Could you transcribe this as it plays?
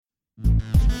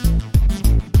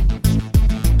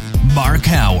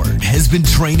Mark Howard has been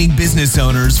training business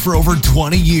owners for over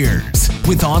 20 years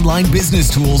with online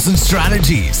business tools and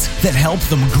strategies that help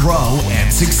them grow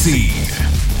and succeed.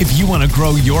 If you want to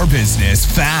grow your business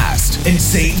fast and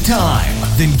save time,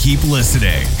 then keep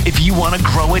listening. If you want to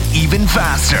grow it even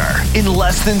faster in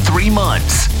less than 3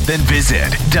 months, then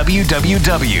visit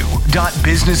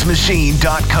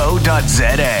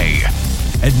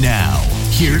www.businessmachine.co.za. And now,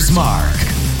 here's Mark.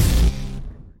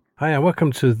 Hi, and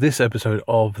welcome to this episode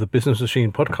of the Business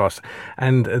Machine podcast.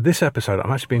 And this episode,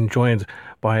 I'm actually being joined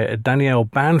by Danielle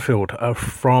Banfield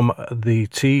from the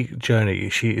Tea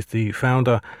Journey. She is the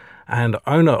founder and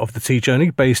owner of the Tea Journey,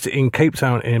 based in Cape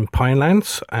Town in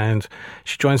Pinelands, and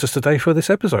she joins us today for this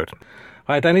episode.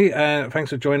 Hi, Danny. Thanks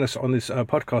for joining us on this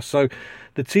podcast. So,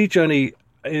 the Tea Journey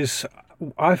is,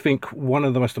 I think, one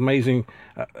of the most amazing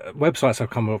websites I've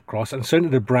come across, and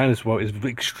certainly the brand as well is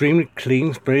extremely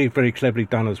clean, very, very cleverly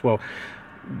done as well.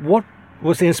 What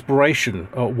was the inspiration?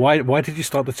 Why did you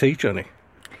start the Tea Journey?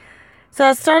 So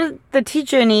I started the Tea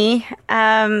Journey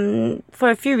for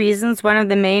a few reasons. One of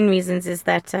the main reasons is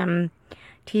that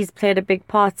tea's played a big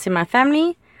part in my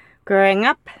family growing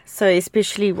up. So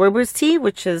especially rooibos tea,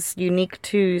 which is unique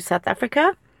to South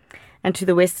Africa and to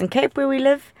the Western Cape where we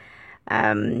live.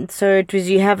 So it was,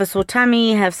 you have a sore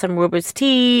tummy, have some rooibos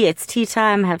tea. It's tea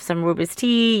time, have some rooibos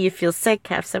tea. You feel sick,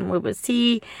 have some rooibos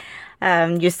tea.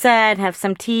 You're sad, have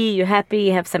some tea. You're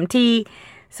happy, have some tea.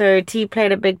 So tea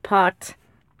played a big part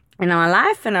in our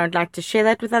life, and I would like to share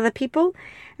that with other people.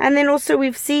 And then also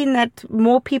we've seen that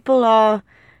more people are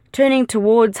turning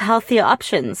towards healthier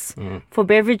options for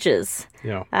beverages.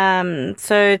 Yeah.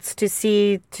 So it's to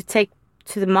take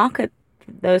to the market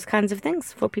those kinds of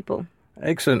things for people.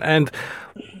 Excellent. And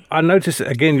I noticed,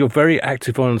 again, you're very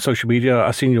active on social media.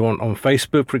 I've seen you on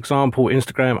Facebook, for example,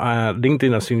 Instagram,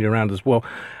 LinkedIn, I've seen you around as well.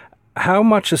 How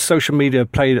much has social media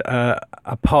played a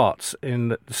part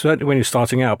in, certainly when you're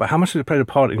starting out, but how much has it played a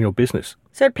part in your business?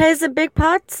 So it plays a big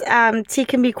part. Tea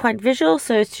can be quite visual,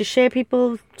 so it's to share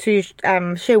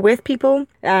share with people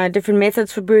different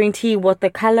methods for brewing tea, what the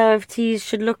color of teas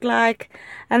should look like.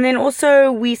 And then also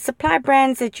we supply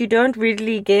brands that you don't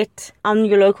really get on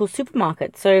your local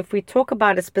supermarket. So if we talk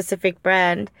about a specific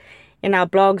brand in our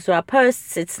blogs or our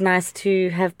posts, it's nice to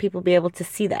have people be able to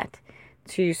see that.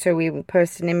 So we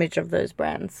post an image of those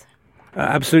brands.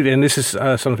 Absolutely, and this is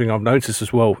something I've noticed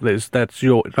as well. That's like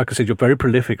I said, you're very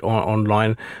prolific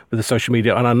online with the social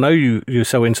media, and I know you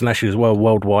sell internationally as well,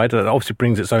 worldwide. That obviously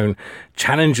brings its own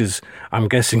challenges, I'm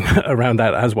guessing, around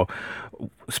that as well.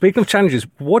 Speaking of challenges,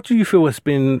 what do you feel has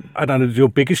been, I don't know, your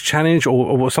biggest challenge,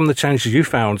 or what some of the challenges you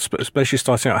found, especially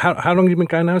starting out? How long have you been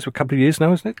going now? It's a couple of years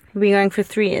now, isn't it? We've been going for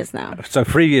 3 years now. So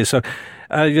 3 years. So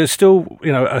you're still,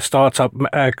 a startup,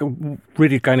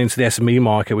 really going into the SME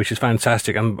market, which is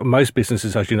fantastic. And most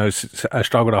businesses, as you know,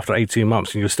 struggled after 18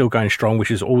 months, and you're still going strong, which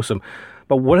is awesome.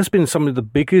 But what has been some of the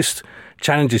biggest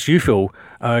challenges you feel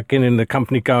getting the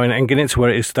company going and getting it to where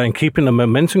it is today and keeping the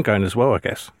momentum going as well, I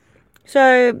guess?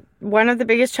 So one of the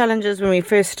biggest challenges when we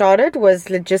first started was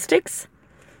logistics,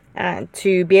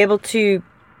 to be able to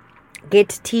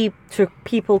get tea to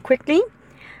people quickly.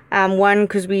 One,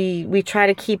 because we try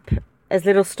to keep as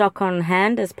little stock on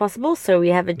hand as possible, so we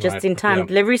have a just-in-time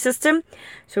delivery system.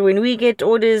 So when we get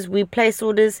orders, we place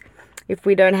orders if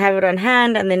we don't have it on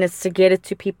hand, and then it's to get it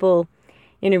to people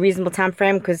in a reasonable time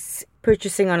frame, because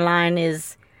purchasing online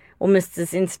is almost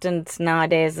as instant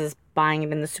nowadays as buying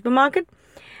it in the supermarket.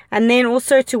 And then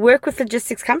also to work with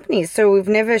logistics companies. So we've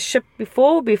never shipped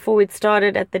before we'd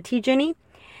started at the Tea Journey,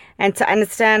 and to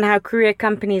understand how courier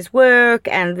companies work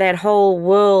and that whole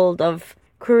world of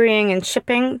couriering and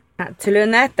shipping. To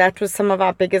learn that was some of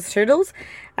our biggest hurdles.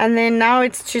 And then now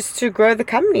it's just to grow the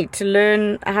company, to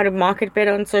learn how to market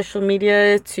better on social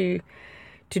media, to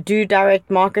do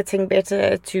direct marketing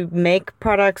better, to make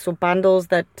products or bundles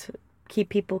that keep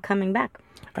people coming back.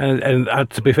 And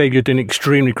to be fair, you're doing an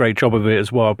extremely great job of it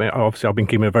as well. Obviously, I've been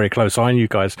keeping a very close eye on you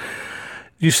guys.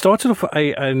 You started off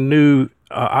a new,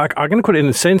 I'm going to call it an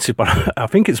incentive, but I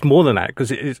think it's more than that,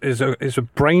 because it's a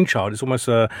brainchild. It's almost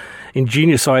an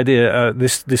ingenious idea,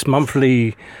 this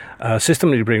monthly system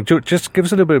that you bring. Just give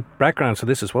us a little bit of background to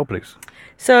this as well, please.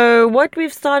 So what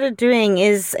we've started doing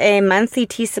is a monthly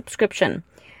tea subscription.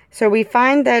 So we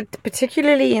find that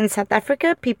particularly in South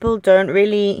Africa, people don't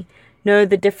really know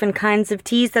the different kinds of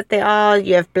teas that there are.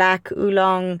 You have black,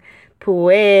 oolong,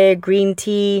 pu'er, green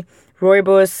tea,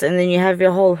 rooibos, and then you have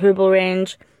your whole herbal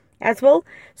range as well.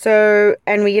 So,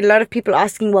 and we get a lot of people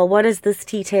asking, well, what does this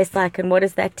tea taste like, and what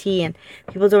is that tea? And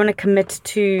people don't want to commit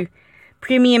to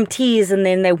premium teas, and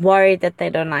then they're worried that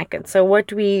they don't like it. So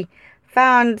what we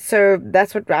found, so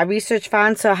that's what our research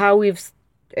found, so how we've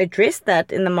addressed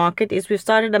that in the market is we've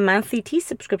started a monthly tea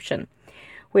subscription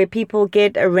where people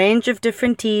get a range of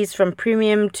different teas from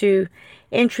premium to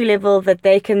entry level that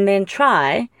they can then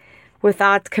try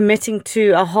without committing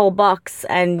to a whole box,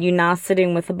 and you're now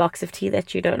sitting with a box of tea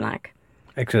that you don't like.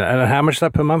 Excellent. And how much is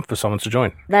that per month for someone to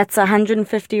join? That's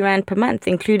 150 Rand per month,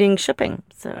 including shipping.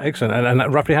 So excellent.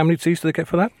 And roughly how many teas do they get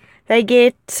for that? They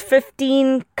get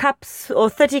 15 cups or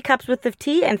 30 cups worth of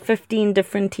tea and 15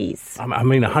 different teas. I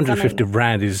mean, 150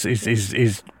 Rand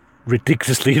is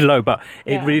ridiculously low, but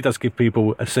it really does give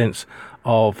people a sense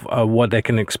of what they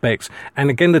can expect. And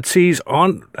again, the teas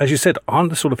aren't, as you said,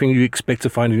 aren't the sort of thing you expect to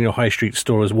find in your high street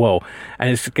store as well. And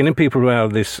it's getting people out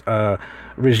of this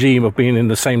regime of being in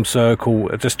the same circle,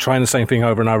 just trying the same thing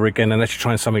over and over again, and actually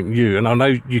trying something new. And I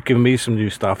know you've given me some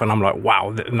new stuff, and I'm like,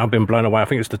 wow, and I've been blown away. I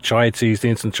think it's the chai teas, the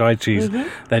instant chai teas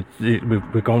that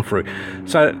we've gone through.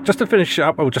 So just to finish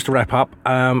up, or just to wrap up,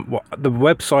 the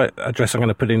website address I'm going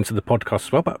to put into the podcast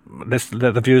as well, but let's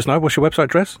let the viewers know. What's your website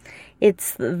address?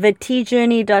 It's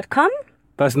theteajourney.com.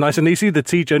 That's nice and easy,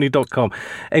 theteajourney.com.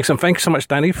 Excellent. Thank you so much,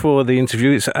 Danny, for the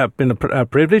interview. It's been a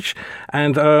privilege,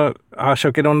 and I shall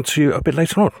get on to you a bit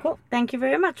later on. Cool. Thank you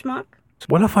very much, Mark.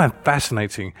 What I find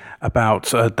fascinating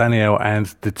about Danielle and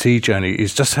the Tea Journey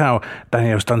is just how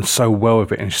Danielle's done so well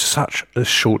with it in such a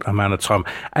short amount of time.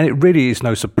 And it really is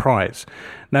no surprise.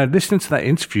 Now, listening to that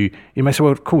interview, you may say,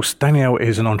 well, of course, Danielle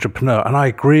is an entrepreneur, and I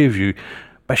agree with you,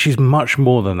 but she's much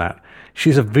more than that.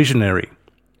 She's a visionary.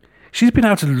 She's been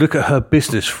able to look at her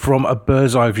business from a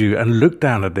bird's eye view and look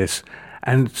down at this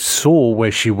and saw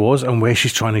where she was and where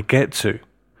she's trying to get to.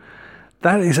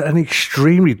 That is an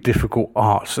extremely difficult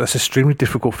art. That's an extremely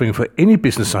difficult thing for any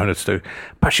business owner to do,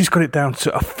 but she's got it down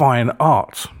to a fine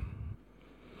art.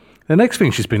 The next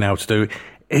thing she's been able to do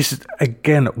is,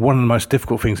 again, one of the most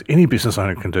difficult things any business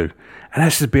owner can do, and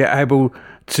that's to be able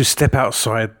to step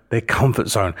outside their comfort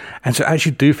zone and to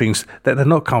actually do things that they're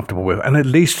not comfortable with, and at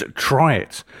least try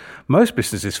it. Most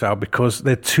businesses fail because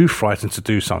they're too frightened to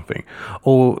do something,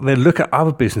 or they look at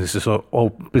other businesses or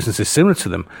businesses similar to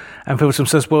them and feel to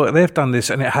themselves, well, they've done this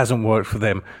and it hasn't worked for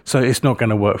them, so it's not going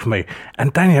to work for me.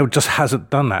 And Danielle just hasn't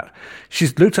done that.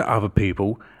 She's looked at other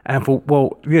people and thought,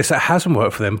 well, yes, it hasn't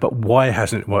worked for them, but why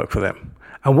hasn't it worked for them?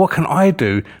 And what can I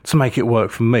do to make it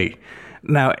work for me?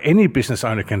 Now, any business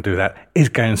owner can do that, is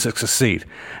going to succeed.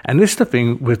 And this is the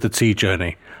thing with the Tea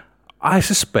Journey. I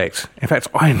suspect, in fact,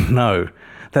 I know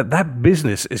that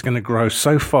business is going to grow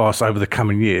so fast over the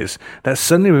coming years that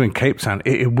certainly within Cape Town,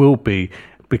 it will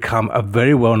become a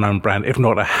very well-known brand, if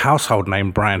not a household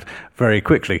name brand, very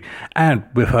quickly. And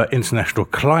with her international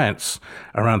clients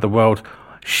around the world,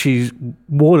 she's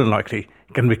more than likely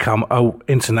going to become an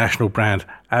international brand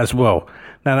as well.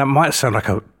 Now, that might sound like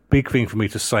a big thing for me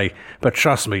to say, but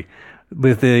trust me,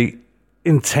 with the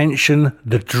intention,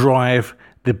 the drive,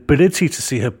 the ability to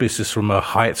see her business from a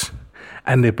height,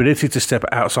 and the ability to step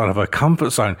outside of her comfort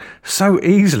zone so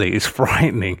easily is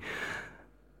frightening.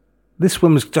 This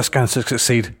woman's just going to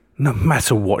succeed no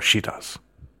matter what she does.